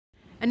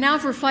And now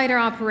for flight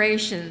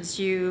operations.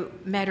 You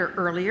met her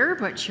earlier,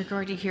 but you're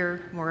going to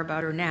hear more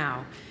about her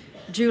now.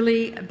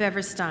 Julie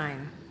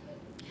Beverstein.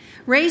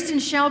 Raised in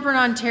Shelburne,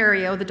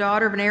 Ontario, the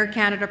daughter of an Air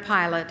Canada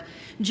pilot,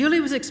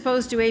 Julie was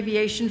exposed to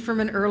aviation from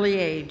an early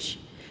age.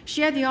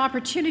 She had the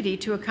opportunity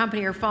to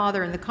accompany her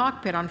father in the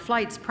cockpit on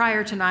flights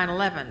prior to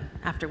 9/11,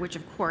 after which,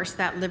 of course,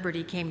 that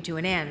liberty came to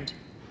an end.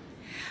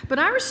 But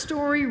our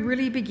story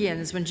really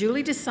begins when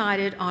Julie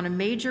decided on a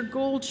major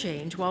goal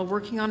change while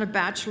working on a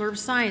Bachelor of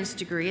Science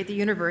degree at the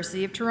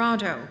University of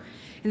Toronto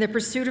in the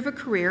pursuit of a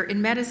career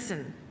in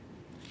medicine.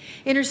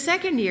 In her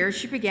second year,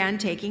 she began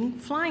taking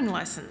flying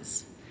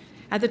lessons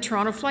at the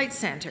Toronto Flight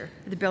Centre,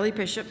 at the Billy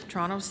Bishop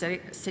Toronto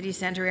City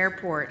Centre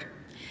Airport.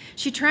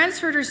 She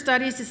transferred her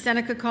studies to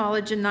Seneca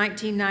College in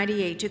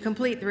 1998 to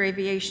complete their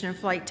aviation and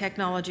flight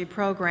technology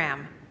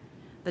program.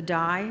 The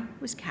die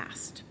was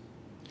cast.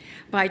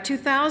 By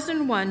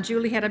 2001,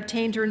 Julie had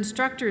obtained her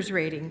instructor's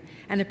rating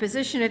and a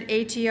position at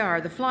ATR,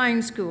 the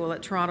flying school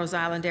at Toronto's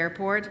Island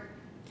Airport.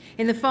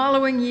 In the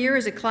following year,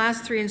 as a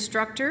Class 3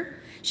 instructor,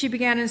 she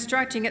began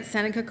instructing at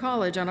Seneca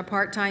College on a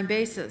part-time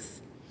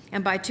basis,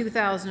 and by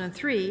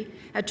 2003,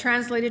 had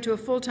translated to a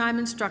full-time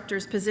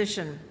instructor's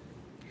position.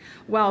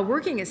 While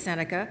working at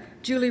Seneca,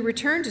 Julie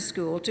returned to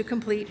school to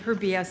complete her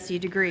BSc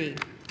degree.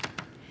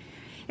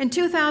 In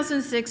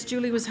 2006,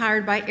 Julie was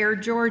hired by Air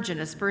Georgian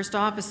as first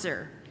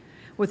officer.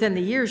 Within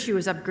the year, she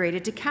was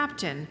upgraded to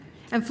captain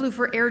and flew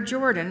for Air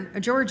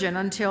Georgian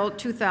until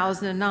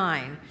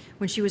 2009,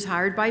 when she was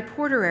hired by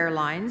Porter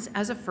Airlines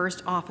as a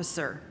first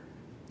officer.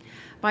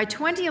 By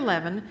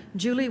 2011,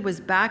 Julie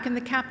was back in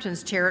the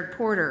captain's chair at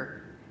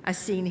Porter, as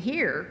seen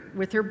here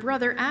with her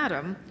brother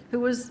Adam, who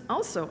was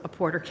also a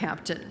Porter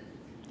captain.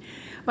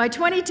 By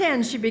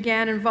 2010, she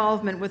began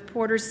involvement with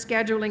Porter's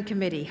scheduling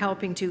committee,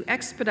 helping to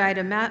expedite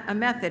a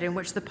method in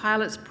which the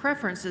pilot's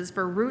preferences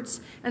for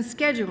routes and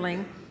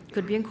scheduling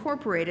could be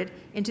incorporated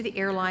into the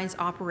airline's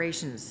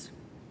operations.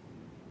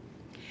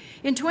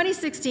 In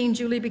 2016,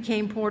 Julie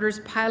became Porter's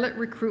pilot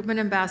recruitment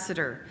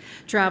ambassador,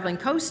 traveling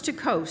coast to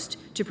coast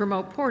to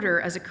promote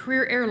Porter as a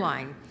career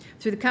airline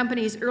through the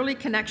company's early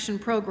connection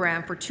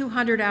program for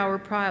 200-hour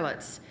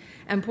pilots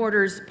and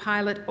Porter's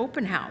pilot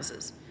open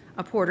houses,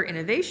 a Porter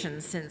innovation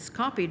since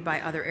copied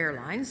by other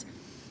airlines,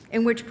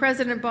 in which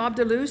President Bob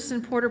DeLuce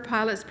and Porter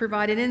pilots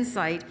provided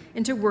insight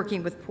into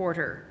working with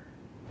Porter.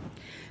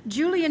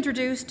 Julie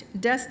introduced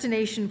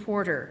Destination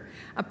Porter,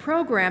 a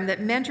program that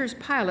mentors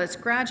pilots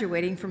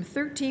graduating from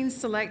 13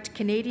 select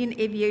Canadian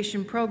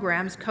aviation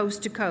programs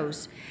coast to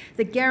coast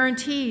that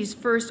guarantees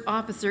first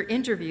officer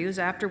interviews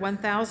after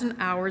 1,000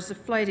 hours of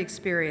flight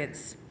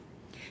experience.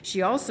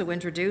 She also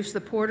introduced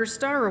the Porter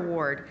Star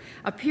Award,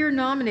 a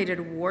peer-nominated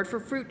award for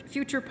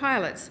future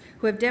pilots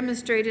who have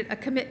demonstrated a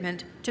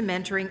commitment to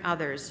mentoring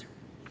others.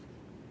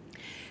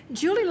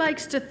 Julie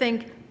likes to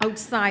think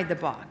outside the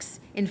box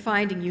in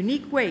finding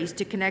unique ways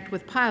to connect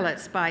with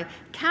pilots by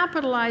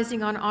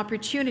capitalizing on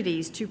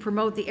opportunities to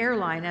promote the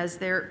airline as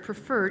their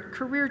preferred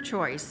career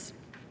choice.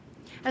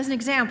 As an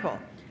example,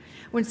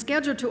 when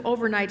scheduled to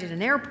overnight at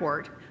an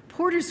airport,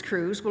 Porter's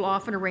crews will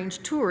often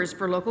arrange tours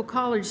for local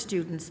college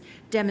students,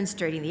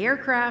 demonstrating the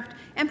aircraft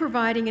and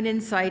providing an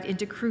insight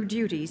into crew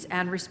duties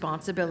and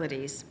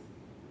responsibilities.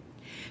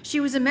 She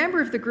was a member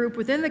of the group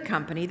within the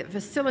company that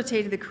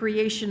facilitated the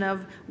creation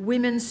of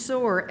Women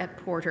Soar at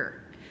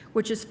Porter,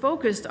 which is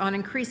focused on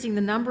increasing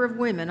the number of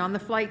women on the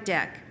flight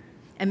deck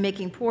and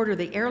making Porter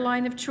the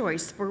airline of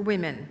choice for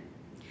women.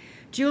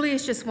 Julie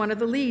is just one of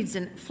the leads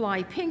in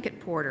Fly Pink at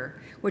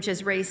Porter, which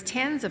has raised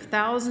tens of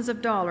thousands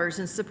of dollars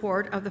in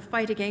support of the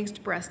fight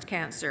against breast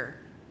cancer.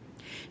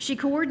 She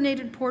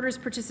coordinated Porter's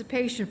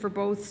participation for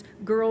both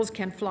Girls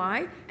Can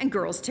Fly and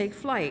Girls Take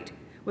Flight,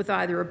 with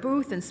either a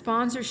booth and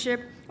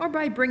sponsorship or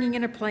by bringing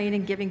in a plane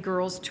and giving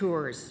girls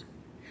tours.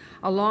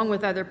 Along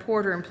with other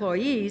Porter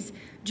employees,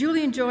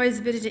 Julie enjoys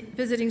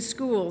visiting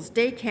schools,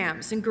 day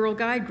camps, and Girl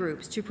Guide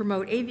groups to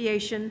promote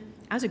aviation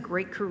as a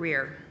great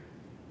career.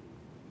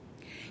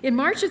 In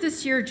March of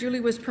this year, Julie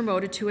was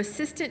promoted to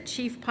Assistant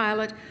Chief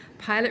Pilot,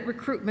 Pilot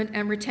Recruitment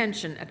and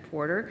Retention at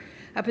Porter,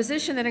 a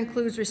position that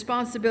includes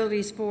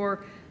responsibilities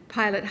for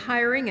pilot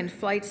hiring and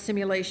flight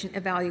simulation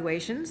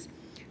evaluations,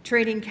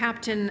 training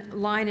captain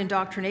line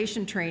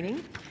indoctrination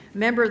training,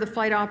 member of the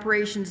Flight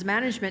Operations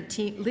Management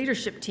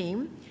Leadership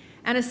Team,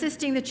 and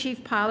assisting the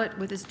chief pilot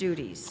with his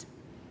duties,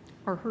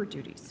 or her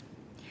duties.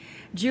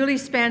 Julie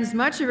spends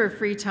much of her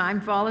free time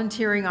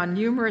volunteering on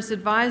numerous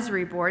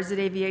advisory boards at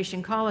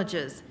aviation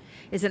colleges,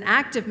 is an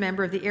active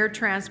member of the Air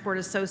Transport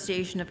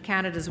Association of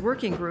Canada's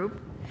working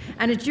group,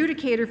 an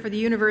adjudicator for the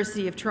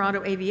University of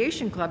Toronto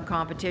Aviation Club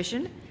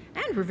competition,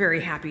 and we're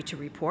very happy to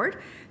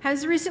report,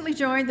 has recently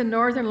joined the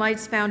Northern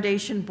Lights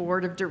Foundation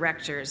Board of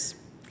Directors.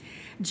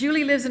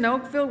 Julie lives in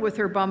Oakville with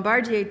her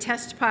Bombardier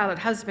test pilot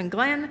husband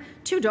Glenn,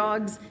 2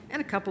 dogs, and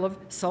a couple of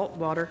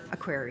saltwater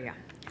aquaria.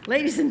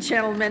 Ladies and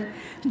gentlemen,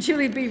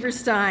 Julie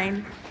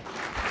Beverstein,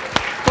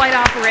 Flight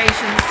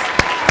Operations.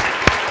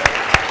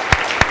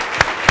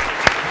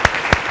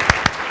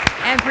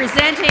 And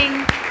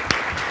presenting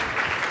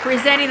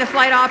Presenting the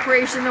Flight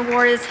Operations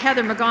Award is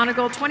Heather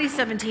McGonigal,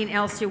 2017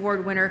 Elsie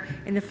Award winner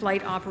in the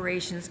Flight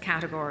Operations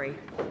category.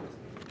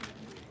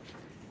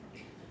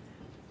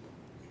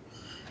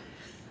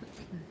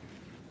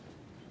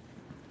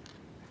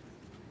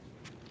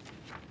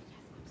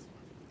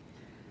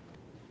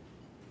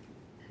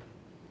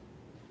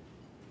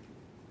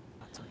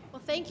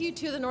 Thank you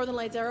to the Northern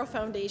Lights Aero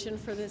Foundation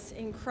for this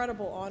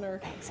incredible honor.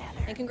 Thanks,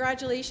 Heather. And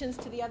congratulations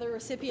to the other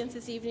recipients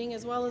this evening,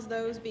 as well as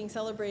those being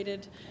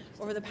celebrated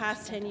over the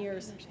past 10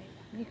 years.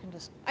 You can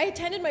just, I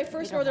attended my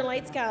first Northern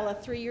Lights Gala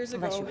 3 years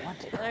Unless ago, you want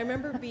to. and I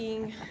remember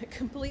being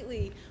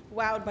completely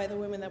wowed by the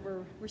women that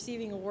were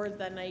receiving awards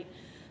that night.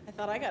 I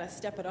thought, I gotta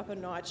step it up a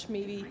notch,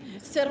 maybe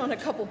sit on a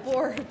couple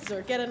boards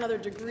or get another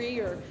degree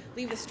or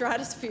leave the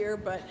stratosphere,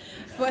 but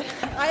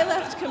I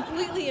left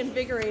completely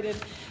invigorated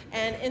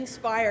and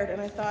inspired,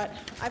 and I thought,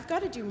 I've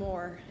got to do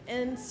more,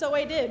 and so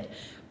I did.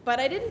 But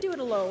I didn't do it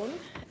alone,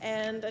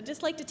 and I'd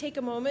just like to take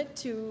a moment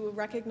to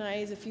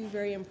recognize a few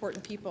very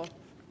important people.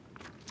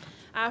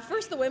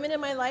 First, the women in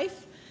my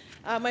life.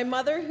 My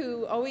mother,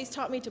 who always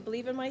taught me to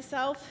believe in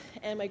myself,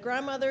 and my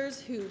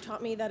grandmothers, who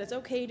taught me that it's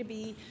okay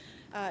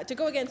to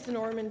go against the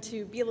norm and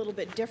to be a little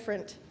bit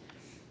different.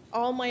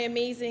 All my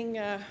amazing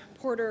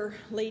Porter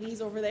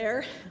ladies over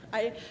there.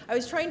 I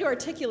was trying to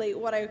articulate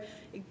what I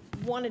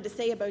wanted to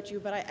say about you,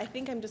 but I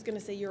think I'm just going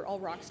to say you're all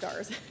rock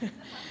stars.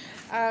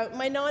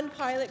 My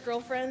non-pilot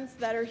girlfriends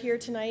that are here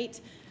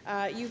tonight,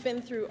 you've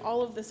been through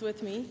all of this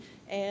with me,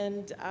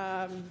 and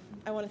I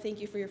want to thank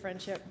you for your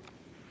friendship.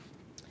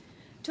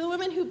 To the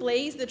women who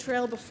blazed the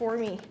trail before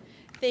me,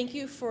 thank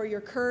you for your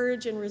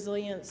courage and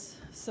resilience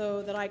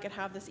so that I could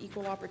have this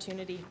equal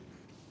opportunity.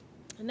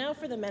 And now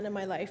for the men in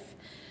my life.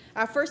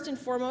 First and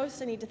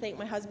foremost, I need to thank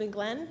my husband,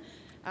 Glenn,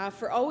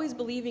 for always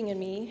believing in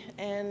me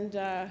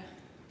and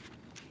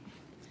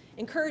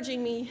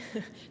encouraging me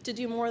to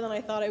do more than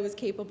I thought I was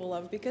capable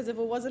of, because if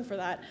it wasn't for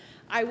that,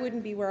 I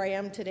wouldn't be where I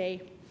am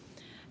today.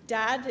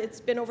 Dad,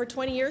 it's been over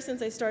 20 years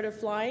since I started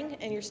flying,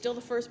 and you're still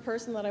the first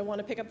person that I want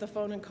to pick up the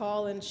phone and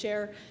call and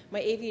share my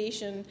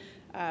aviation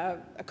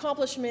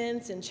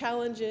accomplishments and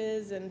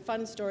challenges and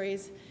fun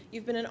stories.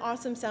 You've been an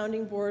awesome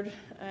sounding board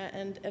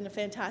and a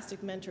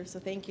fantastic mentor, so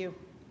thank you.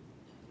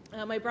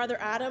 My brother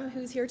Adam,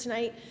 who's here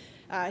tonight,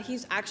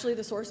 he's actually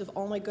the source of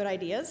all my good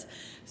ideas.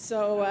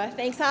 So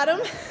thanks, Adam.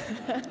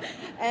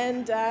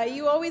 And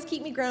you always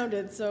keep me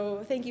grounded,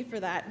 so thank you for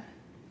that.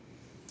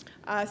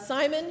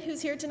 Simon,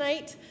 who's here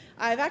tonight,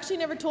 I've actually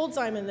never told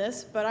Simon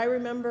this, but I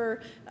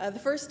remember the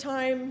first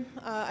time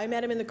I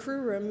met him in the crew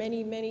room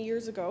many, many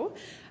years ago.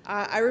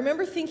 I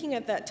remember thinking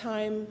at that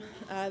time,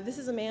 this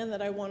is a man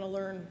that I want to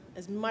learn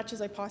as much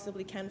as I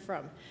possibly can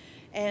from.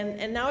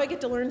 And now I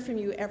get to learn from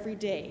you every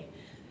day.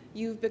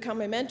 You've become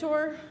my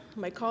mentor,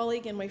 my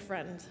colleague, and my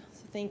friend,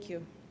 so thank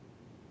you.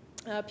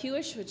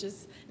 Puish, which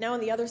is now on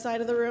the other side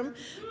of the room,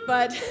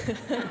 but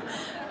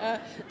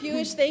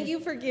Puish, thank you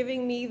for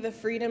giving me the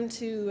freedom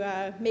to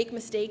make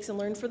mistakes and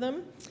learn from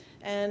them,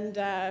 and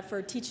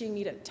for teaching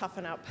me to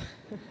toughen up.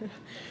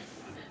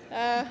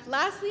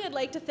 Lastly, I'd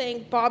like to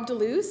thank Bob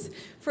DeLuce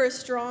for his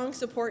strong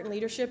support and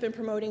leadership in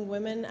promoting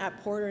women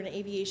at Porter and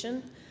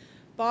aviation.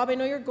 Bob, I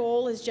know your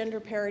goal is gender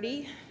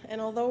parity,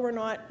 and although we're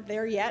not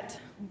there yet,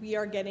 we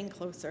are getting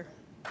closer.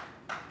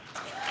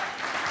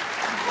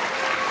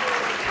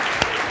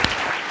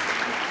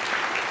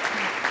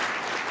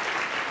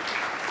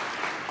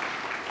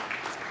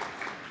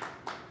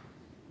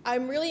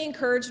 I'm really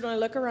encouraged when I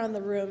look around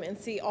the room and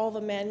see all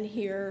the men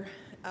here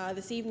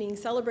this evening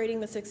celebrating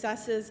the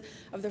successes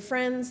of their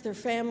friends, their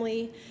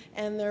family,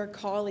 and their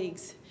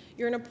colleagues.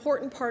 You're an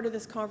important part of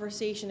this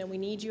conversation, and we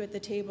need you at the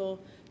table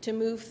to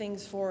move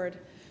things forward.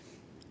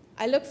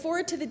 I look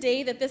forward to the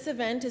day that this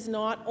event is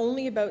not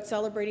only about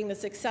celebrating the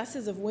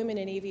successes of women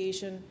in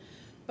aviation,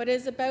 but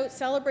is about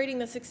celebrating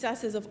the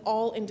successes of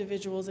all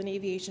individuals in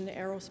aviation and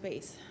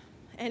aerospace.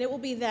 And it will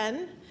be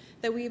then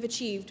that we've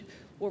achieved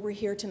what we're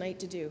here tonight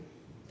to do.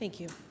 Thank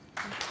you.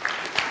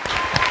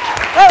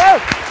 Whoa,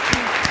 whoa.